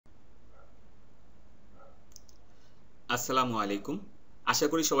আসসালামু আলাইকুম। আশা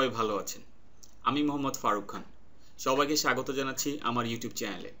করি সবাই ভালো আছেন। আমি মোহাম্মদ ফারুক খান। সবাইকে স্বাগত জানাচ্ছি আমার ইউটিউব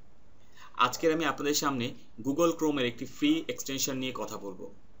চ্যানেলে। আজকের আমি আপনাদের সামনে গুগল ক্রোমের একটি ফ্রি এক্সটেনশন নিয়ে কথা বলবো।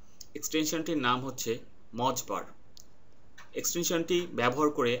 এক্সটেনশনটির নাম হচ্ছে মজবার। এক্সটেনশনটি ব্যবহার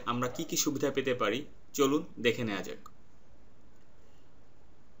করে আমরা কি কি সুবিধা পেতে পারি চলুন দেখে নেওয়া যাক।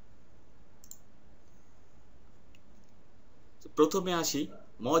 প্রথমে আসি,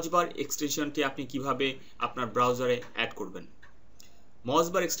 মজবার এক্সটেনশনটি আপনি কিভাবে আপনার ব্রাউজারে অ্যাড করবেন।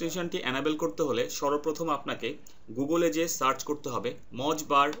 মজবার এক্সটেনশনটি এনাবেল করতে হলে সর্বপ্রথম আপনাকে গুগলে যে সার্চ করতে হবে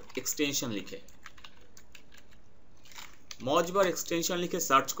মজবার এক্সটেনশন লিখে। মজবার এক্সটেনশন লিখে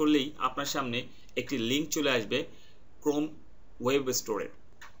সার্চ করলেই আপনার সামনে একটি লিঙ্ক চলে আসবে ক্রোম ওয়েব স্টোরের।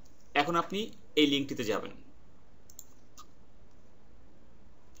 এখন আপনি এই লিঙ্কটিতে যাবেন।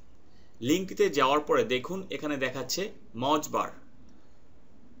 লিঙ্কটিতে যাওয়ার পরে দেখুন এখানে দেখাচ্ছে মজবার।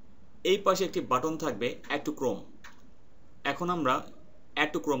 এই পাশে একটি বাটন থাকবে অ্যাড টু ক্রোম। এখন আমরা অ্যাড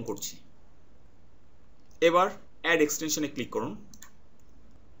টু ক্রোম করছি। এবার অ্যাড এক্সটেনশনে ক্লিক করুন।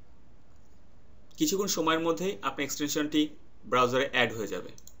 কিছুক্ষণ সময়ের মধ্যেই আপনার এক্সটেনশনটি ব্রাউজারে অ্যাড হয়ে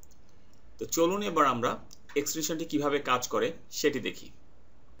যাবে। তো চলুন এবার আমরা এক্সটেনশনটি কিভাবে কাজ করে সেটি দেখি।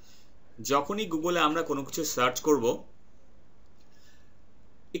 যখনই গুগলে আমরা কোনো কিছু সার্চ করব,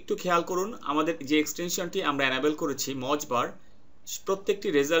 একটু খেয়াল করুন আমাদের যে এক্সটেনশনটি আমরা এনাবেল করেছি মজবার, প্রত্যেকটি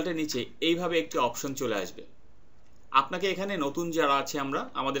রেজাল্টের নিচে এইভাবে একটি অপশন চলে আসবে। আপনাকে এখানে নতুন যারা আছে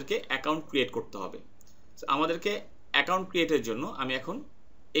আমাদেরকে অ্যাকাউন্ট ক্রিয়েট করতে হবে। আমাদেরকে অ্যাকাউন্ট ক্রিয়েটের জন্য আমি এখন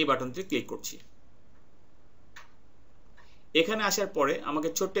এই বাটনটি ক্লিক করছি। এখানে আসার পরে আমাকে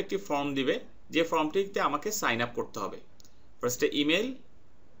ছোট্ট একটি ফর্ম দিবে, যে ফর্মটিতে আমাকে সাইন আপ করতে হবে। ফার্স্টে ইমেল,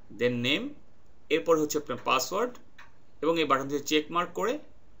 দেন নেম, এরপর হচ্ছে আপনার পাসওয়ার্ড এবং এই বাটনটি চেক মার্ক করে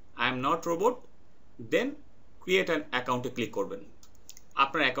I am not robot, then create an অ্যাকাউন্টে ক্লিক করবেন।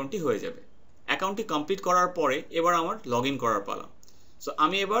 আপনার অ্যাকাউন্টটি হয়ে যাবে। অ্যাকাউন্টটি কমপ্লিট করার পরে এবার আমার লগ ইন করার পালা। সো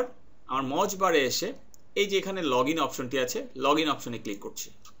আমি এবার আমার মজবারে এসে এই যে এখানে লগ ইন অপশনটি আছে, লগ ইন অপশনে ক্লিক করছি।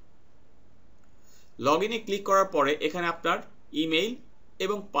 লগ ইনে ক্লিক করার পরে এখানে আপনার ইমেইল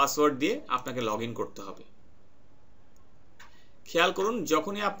এবং পাসওয়ার্ড দিয়ে আপনাকে লগ ইন করতে হবে। খেয়াল করুন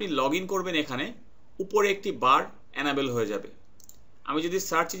যখনই আপনি লগ ইন করবেন এখানে উপরে একটি বার এনাবেল হয়ে যাবে। আমি যদি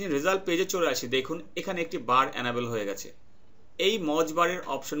সার্চ ইঞ্জিন রেজাল্ট পেজে চলে আসি, দেখুন এখানে একটি বার এনাবেল হয়ে গেছে। এই মজবারের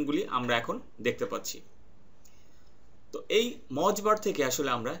অপশনগুলি আমরা এখন দেখতে পাচ্ছি। তো এই মজবার থেকে আসলে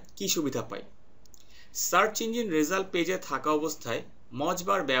আমরা কি সুবিধা পাই? সার্চ ইঞ্জিন রেজাল্ট পেজে থাকা অবস্থায়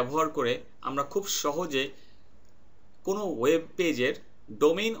মজবার ব্যবহার করে আমরা খুব সহজে কোনো ওয়েব পেজের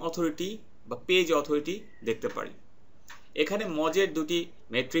ডোমেইন অথরিটি বা পেজ অথরিটি দেখতে পারি। এখানে মজের দুটি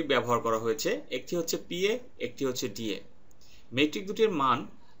মেট্রিক ব্যবহার করা হয়েছে, একটি হচ্ছে পিএ, একটি হচ্ছে ডিএ। মেট্রিক দুটির মান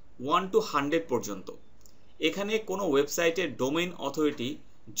 1 to 100 পর্যন্ত। এখানে কোনো ওয়েবসাইটের ডোমেইন অথরিটি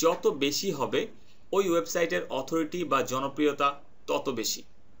যত বেশি হবে ওই ওয়েবসাইটের অথরিটি বা জনপ্রিয়তা তত বেশি।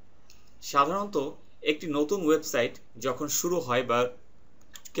 সাধারণত একটি নতুন ওয়েবসাইট যখন শুরু হয় বা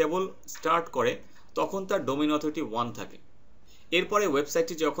কেবল স্টার্ট করে তখন তার ডোমেইন অথরিটি 1 থাকে। এরপরে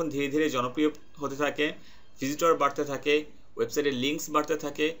ওয়েবসাইটটি যখন ধীরে ধীরে জনপ্রিয় হতে থাকে, ভিজিটর বাড়তে থাকে, ওয়েবসাইটের লিঙ্কস বাড়তে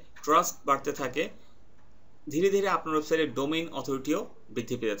থাকে, ট্রাস্ট বাড়তে থাকে, ধীরে ধীরে আপনার ওয়েবসাইটের ডোমেইন অথরিটিও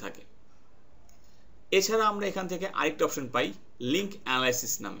বৃদ্ধি পেতে থাকে। এছাড়া আমরা এখান থেকে আরেকটা অপশন পাই লিঙ্ক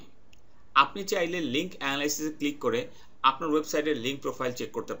অ্যানালাইসিস নামে। আপনি চাইলে লিঙ্ক অ্যানালাইসিসে ক্লিক করে আপনার ওয়েবসাইটের লিঙ্ক প্রোফাইল চেক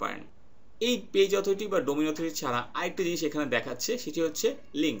করতে পারেন। এই পেজ অথরিটি বা ডোমেইন অথরিটি ছাড়া আরেকটা জিনিস এখানে দেখাচ্ছে, সেটি হচ্ছে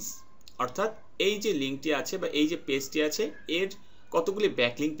লিঙ্কস। অর্থাৎ এই যে লিঙ্কটি আছে বা এই যে পেজটি আছে এর কতগুলি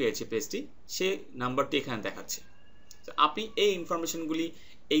ব্যাকলিঙ্ক পেয়েছে পেজটি, সে নাম্বারটি এখানে দেখাচ্ছে। তো আপনি এই ইনফরমেশনগুলি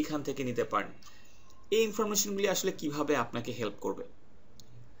এইখান থেকে নিতে পারেন। এই ইনফরমেশনগুলি আসলে কিভাবে আপনাকে হেল্প করবে?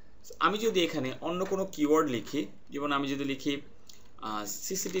 আমি যদি এখানে অন্য কোনো কিওয়ার্ড লিখি, যেমন আমি যদি লিখি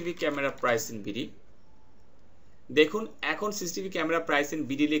CCTV camera price in BD, দেখুন এখন CCTV camera price in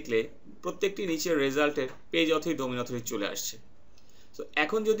BD লিখলে প্রত্যেকটি নিচের রেজাল্টের পেজ অথরিটি ডোমেইন অথরিটি চলে আসছে। তো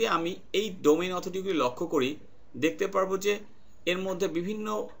এখন যদি আমি এই ডোমেইন অথরিটিগুলি লক্ষ্য করি, দেখতে পারবো যে এর মধ্যে বিভিন্ন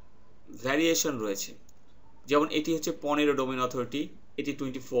ভ্যারিয়েশন রয়েছে। যেমন এটি হচ্ছে 15 ডোমেইন অথরিটি, এটি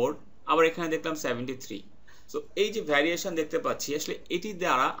 24, আবার এখানে দেখলাম 73। সো এই যে ভ্যারিয়েশন দেখতে পাচ্ছি, আসলে এটি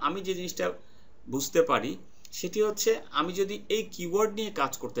দ্বারা আমি যে জিনিসটা বুঝতে পারি সেটি হচ্ছে আমি যদি এই কিওয়ার্ড নিয়ে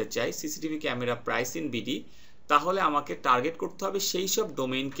কাজ করতে চাই CCTV camera price in BD, তাহলে আমাকে টার্গেট করতে হবে সেই সব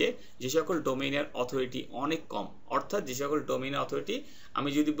ডোমেইনকে যে সকল ডোমেইনের অথরিটি অনেক কম। অর্থাৎ যে সকল ডোমেইনের অথরিটি আমি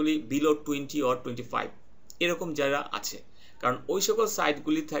যদি বলি বিলো 20 or 25 এরকম যারা আছে, কারণ ওই সকল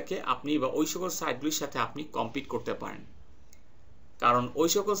সাইটগুলি থেকে আপনি বা ওই সকল সাইটগুলির সাথে আপনি কম্পিট করতে পারেন। কারণ ওই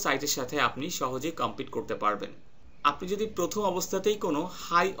সকল সাইটের সাথে আপনি সহজেই কম্পিট করতে পারবেন। আপনি যদি প্রথম অবস্থাতেই কোনো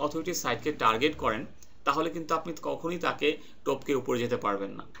হাই অথরিটি সাইটকে টার্গেট করেন তাহলে কিন্তু আপনি কখনোই তাকে টপকে উপরে যেতে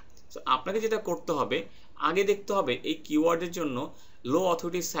পারবেন না। সো আপনাকে যেটা করতে হবে, আগে দেখতে হবে এই কিওয়ার্ডের জন্য লো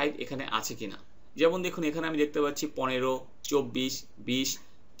অথরিটি সাইট এখানে আছে কিনা। যেমন দেখুন এখানে আমি দেখতে পাচ্ছি 15, 24, 20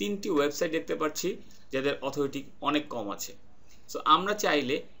 তিনটি ওয়েবসাইট দেখতে পাচ্ছি যাদের অথরিটি অনেক কম আছে। সো আমরা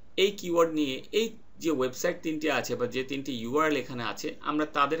চাইলে এই কিওয়ার্ড নিয়ে এই যে ওয়েবসাইট তিনটি আছে বা যে তিনটি ইউআরএল এখানে আছে আমরা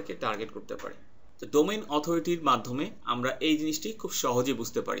তাদেরকে টার্গেট করতে পারি। তো ডোমেইন অথরিটির মাধ্যমে আমরা এই জিনিসটি খুব সহজে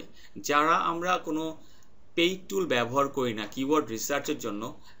বুঝতে পারি। যারা আমরা কোনো পেইড টুল ব্যবহার করি না কিওয়ার্ড রিসার্চের জন্য,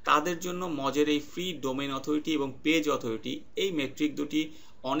 তাদের জন্য মজের এই ফ্রি ডোমেইন অথরিটি এবং পেজ অথরিটি এই মেট্রিক দুটি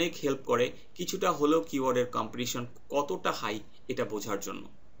অনেক হেল্প করে কিছুটা হলেও কিওয়ার্ডের কম্পিটিশন কতটা হাই এটা বোঝার জন্য।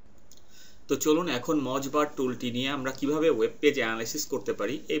 তো চলুন এখন মজবার টুলটি নিয়ে আমরা কিভাবে ওয়েব পেজ অ্যানালাইসিস করতে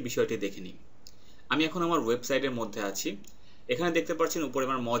পারি এই বিষয়টি দেখে নিই। আমি এখন আমার ওয়েবসাইটের মধ্যে আছি। এখানে দেখতে পাচ্ছেন উপরে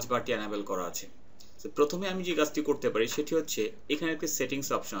আমার মজবারটি অ্যানাবেল করা আছে। তো প্রথমে আমি যে কাজটি করতে পারি সেটি হচ্ছে এখানে একটি সেটিংস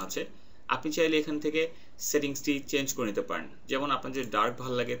অপশন আছে। আপনি চাইলে এখান থেকে সেটিংসটি চেঞ্জ করে নিতে পারেন। যেমন আপনার যদি ডার্ক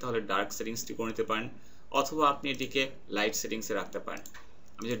ভালো লাগে তাহলে ডার্ক সেটিংসটি করে নিতে পারেন, অথবা আপনি এটিকে লাইট সেটিংসে রাখতে পারেন।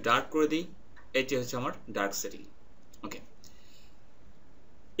 আমি যদি ডার্ক করে দিই, এটি হচ্ছে আমার ডার্ক সেটিং। ওকে,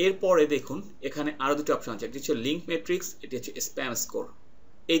 এরপরে দেখুন এখানে আরও দুটি অপশন আছে। একটি হচ্ছে লিঙ্ক ম্যাট্রিক্স, এটি হচ্ছে স্প্যাম স্কোর।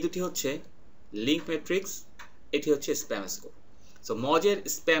 এই দুটি হচ্ছে লিঙ্ক ম্যাট্রিক্স, এটি হচ্ছে স্প্যাম স্কোর। সো মজের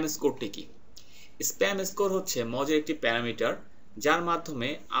স্প্যাম স্কোরটি কি? স্প্যাম স্কোর হচ্ছে মজের একটি প্যারামিটার যার মাধ্যমে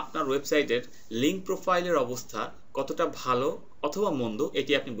আপনার ওয়েবসাইটের লিঙ্ক প্রোফাইলের অবস্থা কতটা ভালো অথবা মন্দ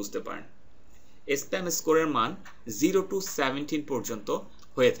এটি আপনি বুঝতে পারেন। স্প্যাম স্কোরের মান 0 to 17 পর্যন্ত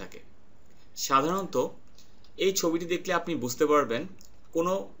হয়ে থাকে। সাধারণত এই ছবিটি দেখলে আপনি বুঝতে পারবেন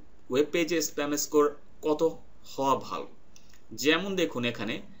কোনো ওয়েব পেজের স্প্যাম স্কোর কত হওয়া ভালো। যেমন দেখুন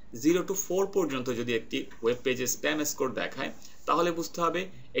এখানে 0 to 4 পর্যন্ত যদি একটি ওয়েব পেজের স্প্যাম স্কোর দেখায় তাহলে বুঝতে হবে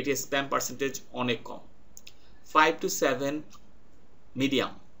এটি স্প্যাম পার্সেন্টেজ অনেক কম। 5 to 7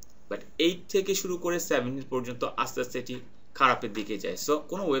 মিডিয়াম, বাট 8 থেকে শুরু করে 17 পর্যন্ত আস্তে আস্তে এটি খারাপের দিকে যায়। সো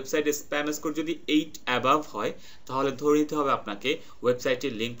কোনো ওয়েবসাইটের স্প্যাম স্কোর যদি 8 অ্যাবাভ হয় তাহলে ধরে নিতে হবে আপনাকে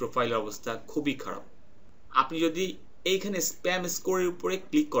ওয়েবসাইটের লিঙ্ক প্রোফাইলের অবস্থা খুবই খারাপ। আপনি যদি এইখানে স্প্যাম স্কোরের উপরে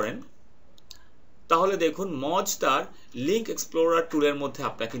ক্লিক করেন তাহলে দেখুন মজ তার লিঙ্ক এক্সপ্লোরার টুলের মধ্যে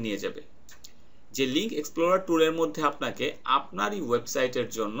আপনাকে নিয়ে যাবে। যে লিঙ্ক এক্সপ্লোরার টুলের মধ্যে আপনাকে আপনারই ওয়েবসাইটের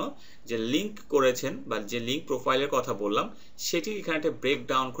জন্য যে লিঙ্ক করেছেন বা যে লিঙ্ক প্রোফাইলের কথা বললাম সেটি এখানে একটা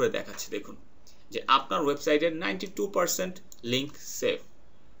ব্রেকডাউন করে দেখাচ্ছে। দেখুন যে আপনার ওয়েবসাইটের 92% লিঙ্ক সেফ,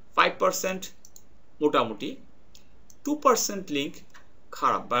 5% মোটামুটি, 2% লিঙ্ক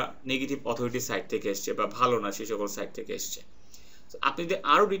খারাপ বা নেগেটিভ অথরিটি সাইট থেকে এসছে বা ভালো না সে সকল সাইট থেকে এসছে। আপনি যদি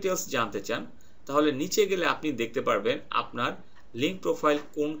আরও ডিটেলস জানতে চান তাহলে নিচে গেলে আপনি দেখতে পারবেন আপনার লিঙ্ক প্রোফাইল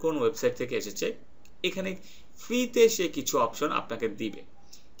কোন কোন ওয়েবসাইট থেকে এসেছে। এখানে ফ্রিতে সে কিছু অপশন আপনাকে দিবে,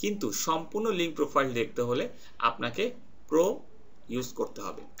 কিন্তু সম্পূর্ণ লিঙ্ক প্রোফাইল দেখতে হলে আপনাকে প্রো ইউজ করতে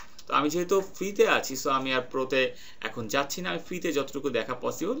হবে। তো আমি যেহেতু ফ্রিতে আছি সো আমি আর প্রোতে এখন যাচ্ছি না। আমি ফ্রিতে যতটুকু দেখা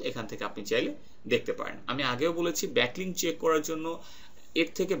পসিবল এখান থেকে আপনি চাইলে দেখতে পারেন। আমি আগেও বলেছি ব্যাকলিঙ্ক চেক করার জন্য এর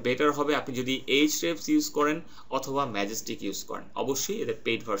থেকে বেটার হবে আপনি যদি Ahrefs ইউজ করেন অথবা ম্যাজেস্টিক ইউজ করেন, অবশ্যই এদের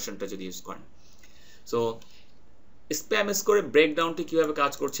পেইড ভার্সনটা যদি ইউজ করেন। সো স্প্যাম স্কোরে ব্রেকডাউনটি কীভাবে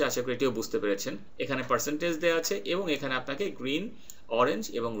কাজ করছে আশা করি এটিও বুঝতে পেরেছেন। এখানে পার্সেন্টেজ দেওয়া আছে এবং এখানে আপনাকে গ্রিন, অরেঞ্জ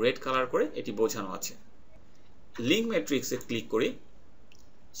এবং রেড কালার করে এটি বোঝানো আছে। লিঙ্ক ম্যাট্রিক্সে ক্লিক করি,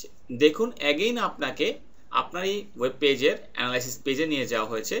 দেখুন অ্যাগেইন আপনাকে আপনার এই ওয়েব পেজের অ্যানালাইসিস পেজে নিয়ে যাওয়া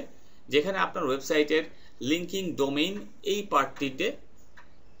হয়েছে যেখানে আপনার ওয়েবসাইটের লিঙ্কিং ডোমেইন এই পার্টটিতে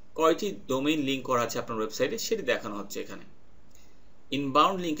কয়টি ডোমেইন লিঙ্ক করা আছে আপনার ওয়েবসাইটে সেটি দেখানো হচ্ছে। এখানে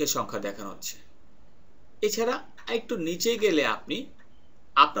ইনবাউন্ড লিঙ্কের সংখ্যা দেখানো হচ্ছে। এছাড়া একটু নিচে গেলে আপনি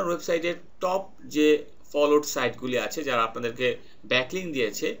আপনার ওয়েবসাইটের টপ যে ফলোড সাইটগুলি আছে যারা আপনাদেরকে ব্যাকলিঙ্ক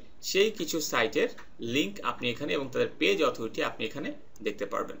দিয়েছে সেই কিছু সাইটের লিঙ্ক আপনি এখানে এবং তাদের পেজ অথরিটি আপনি এখানে দেখতে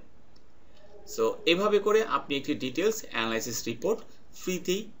পারবেন। সো এভাবে করে আপনি একটি ডিটেলস অ্যানালাইসিস রিপোর্ট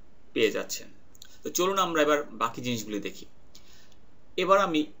ফ্রিতেই পেয়ে যাচ্ছেন। তো চলুন আমরা এবার বাকি জিনিসগুলি দেখি। এবার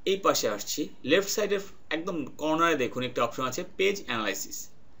আমি এই পাশে আসছি, লেফট সাইডের একদম কর্নারে দেখুন একটা অপশন আছে পেজ অ্যানালাইসিস।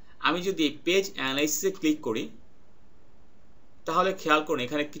 আমি যদি এই পেজ অ্যানালাইসিসে ক্লিক করি তাহলে খেয়াল করুন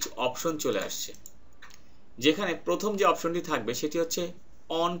এখানে কিছু অপশন চলে আসছে, যেখানে প্রথম যে অপশনটি থাকবে সেটি হচ্ছে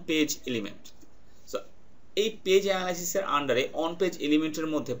অন পেজ এলিমেন্ট। সো এই পেজ অ্যানালাইসিসের আন্ডারে অন পেজ এলিমেন্টের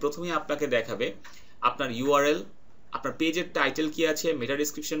মধ্যে প্রথমেই আপনাকে দেখাবে আপনার ইউআরএল, আপনার পেজের টাইটেল কি আছে, মেটা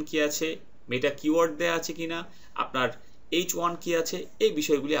ডেসক্রিপশন কি আছে, মেটা কিওয়ার্ড দেওয়া আছে কিনা, আপনার H1 কি আছে, এই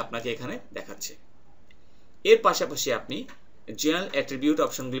বিষয়গুলি আপনাকে এখানে দেখাচ্ছে। এর পাশাপাশি আপনি জেনারেল অ্যাট্রিবিউট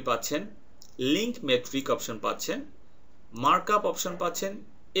অপশনগুলি পাচ্ছেন, লিঙ্ক মেট্রিক অপশন পাচ্ছেন, মার্কআপ অপশন পাচ্ছেন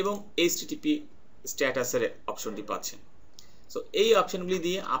এবং HTTP স্ট্যাটাসের অপশনটি পাচ্ছেন। সো এই অপশনগুলি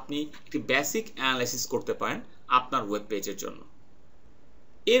দিয়ে আপনি একটি বেসিক অ্যানালাইসিস করতে পারেন আপনার ওয়েব পেজের জন্য।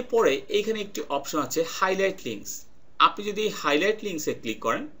 এরপরে এইখানে একটি অপশন আছে হাইলাইট লিঙ্কস। আপনি যদি হাইলাইট লিঙ্কসে ক্লিক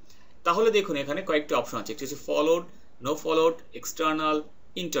করেন তাহলে দেখুন এখানে কয়েকটি অপশন আছে, একটি হচ্ছে followed, no followed, external,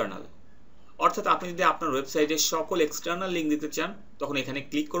 internal. অর্থাৎ আপনি যদি আপনার ওয়েবসাইটে সকল এক্সটার্নাল লিঙ্ক দিতে চান তখন এখানে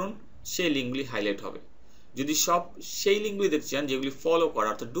ক্লিক করুন, সেই লিঙ্কগুলি হাইলাইট হবে। যদি সেই লিঙ্কগুলি দিতে চান যেগুলি ফলো করা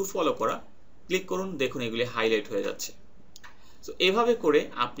অর্থাৎ ডু ফলো করা, ক্লিক করুন, দেখুন এগুলি হাইলাইট হয়ে যাচ্ছে। তো এভাবে করে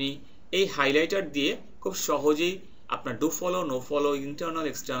আপনি এই হাইলাইটার দিয়ে খুব সহজেই আপনার do follow, no follow, internal,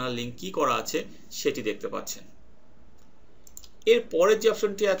 external link কি করা আছে সেটি দেখতে পাচ্ছেন। এর পরের যে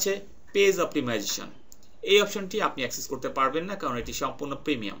অপশনটি আছে পেজ অপটিমাইজেশন, এই অপশনটি আপনি অ্যাক্সেস করতে পারবেন না কারণ এটি সম্পূর্ণ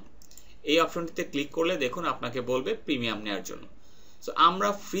প্রিমিয়াম। এই অপশনটিতে ক্লিক করলে দেখুন আপনাকে বলবে প্রিমিয়াম নেওয়ার জন্য। সো আমরা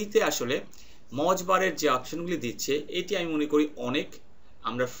ফ্রিতে আসলে মজবারের যে অপশনগুলি দিচ্ছে এটি আমি মনে করি অনেক।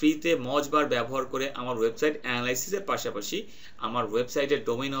 আমরা ফ্রিতে মজবার ব্যবহার করে আমার ওয়েবসাইট অ্যানালাইসিসের পাশাপাশি আমার ওয়েবসাইটের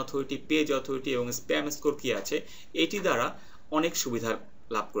ডোমেইন অথরিটি, পেজ অথরিটি এবং স্প্যাম স্কোর কি আছে এটি দ্বারা অনেক সুবিধা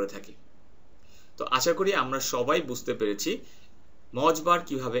লাভ করে থাকি। তো আশা করি আমরা সবাই বুঝতে পেরেছি মজবার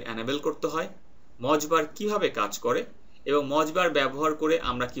কিভাবে অ্যানেবল করতে হয়, মজবার কিভাবে কাজ করে এবং মজবার ব্যবহার করে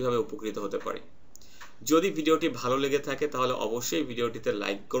আমরা কিভাবে উপকৃত হতে পারি। যদি ভিডিওটি ভালো লেগে থাকে তাহলে অবশ্যই ভিডিওটিতে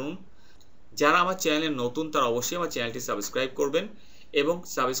লাইক করুন। যারা আমার চ্যানেলে নতুন তারা অবশ্যই আমার চ্যানেলটি সাবস্ক্রাইব করবেন এবং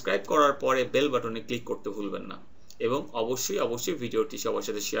সাবস্ক্রাইব করার পরে বেল বাটনে ক্লিক করতে ভুলবেন না এবং অবশ্যই ভিডিওটি সবার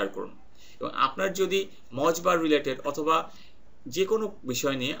সাথে শেয়ার করুন। এবং আপনার যদি মজবার রিলেটেড অথবা যে কোনো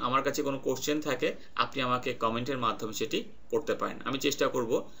বিষয় নিয়ে আমার কাছে কোনো কোশ্চেন থাকে আপনি আমাকে কমেন্টের মাধ্যমে সেটি করতে পারেন, আমি চেষ্টা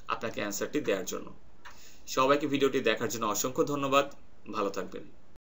করব আপনাকে অ্যান্সারটি দেওয়ার জন্য। সবাইকে ভিডিওটি দেখার জন্য অসংখ্য ধন্যবাদ, ভালো থাকবেন।